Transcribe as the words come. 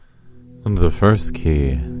The first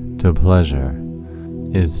key to pleasure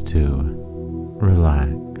is to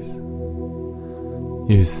relax.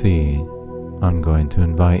 You see, I'm going to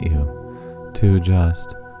invite you to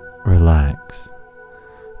just relax,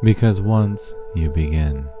 because once you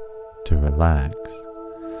begin to relax,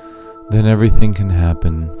 then everything can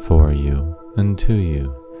happen for you and to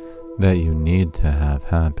you that you need to have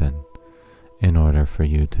happen in order for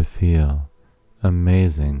you to feel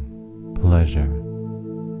amazing pleasure.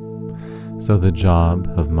 So the job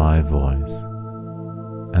of my voice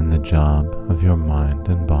and the job of your mind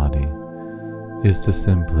and body is to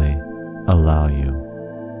simply allow you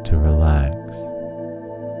to relax,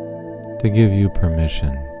 to give you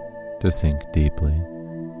permission to sink deeply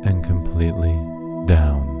and completely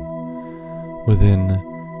down within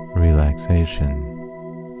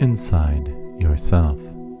relaxation inside yourself.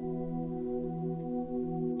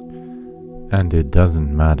 And it doesn't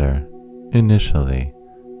matter initially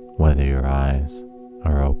whether your eyes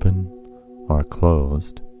are open or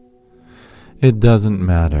closed. It doesn't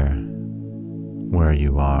matter where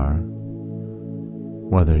you are,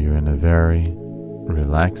 whether you're in a very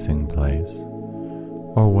relaxing place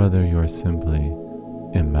or whether you're simply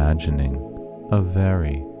imagining a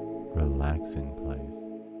very relaxing place.